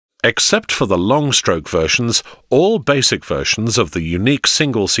Except for the long-stroke versions, all basic versions of the unique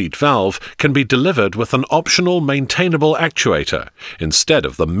single-seat valve can be delivered with an optional maintainable actuator, instead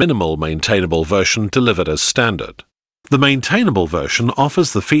of the minimal maintainable version delivered as standard. The maintainable version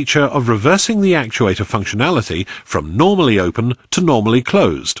offers the feature of reversing the actuator functionality from normally open to normally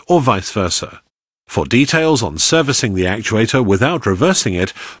closed, or vice versa. For details on servicing the actuator without reversing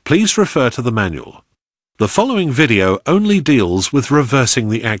it, please refer to the manual. The following video only deals with reversing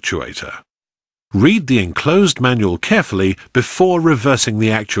the actuator. Read the enclosed manual carefully before reversing the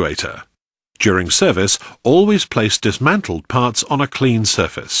actuator. During service, always place dismantled parts on a clean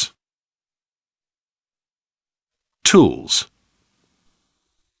surface. Tools.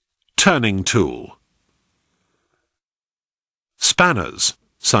 Turning tool. Spanners,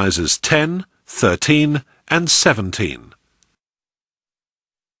 sizes 10, 13 and 17.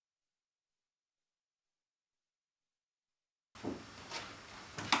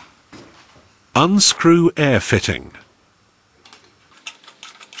 Unscrew air fitting.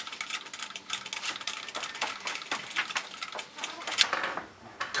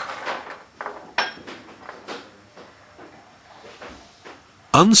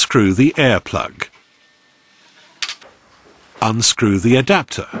 Unscrew the air plug. Unscrew the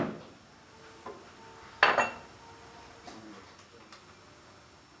adapter.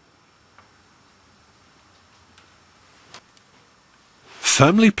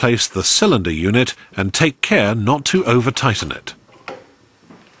 Firmly place the cylinder unit and take care not to over-tighten it.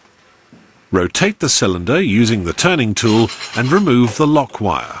 Rotate the cylinder using the turning tool and remove the lock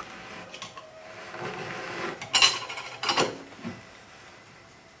wire.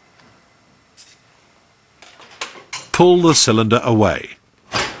 Pull the cylinder away.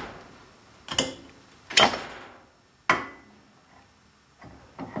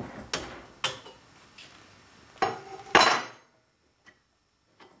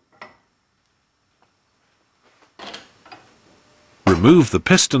 Remove the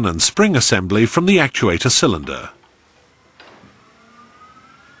piston and spring assembly from the actuator cylinder.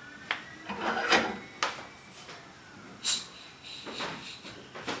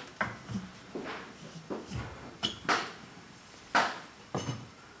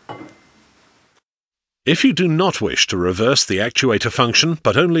 If you do not wish to reverse the actuator function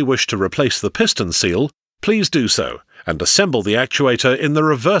but only wish to replace the piston seal, please do so and assemble the actuator in the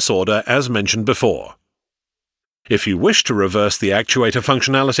reverse order as mentioned before. If you wish to reverse the actuator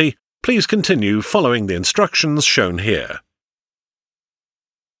functionality, please continue following the instructions shown here.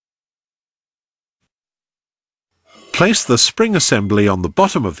 Place the spring assembly on the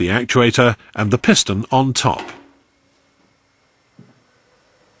bottom of the actuator and the piston on top.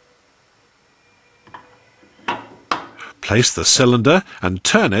 Place the cylinder and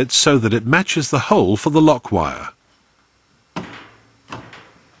turn it so that it matches the hole for the lock wire.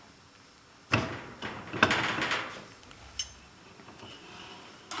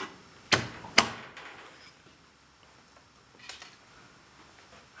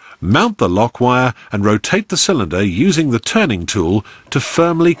 Mount the lock wire and rotate the cylinder using the turning tool to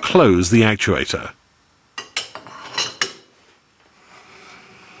firmly close the actuator.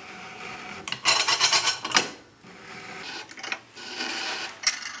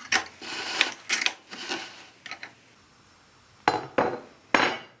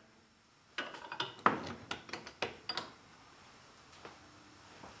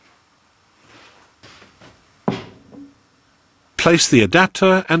 Place the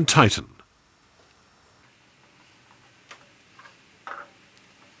adapter and tighten.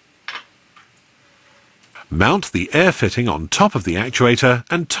 Mount the air fitting on top of the actuator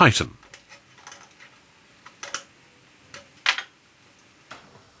and tighten.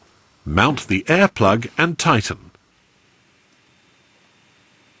 Mount the air plug and tighten.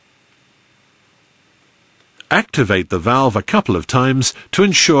 Activate the valve a couple of times to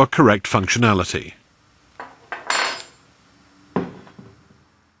ensure correct functionality.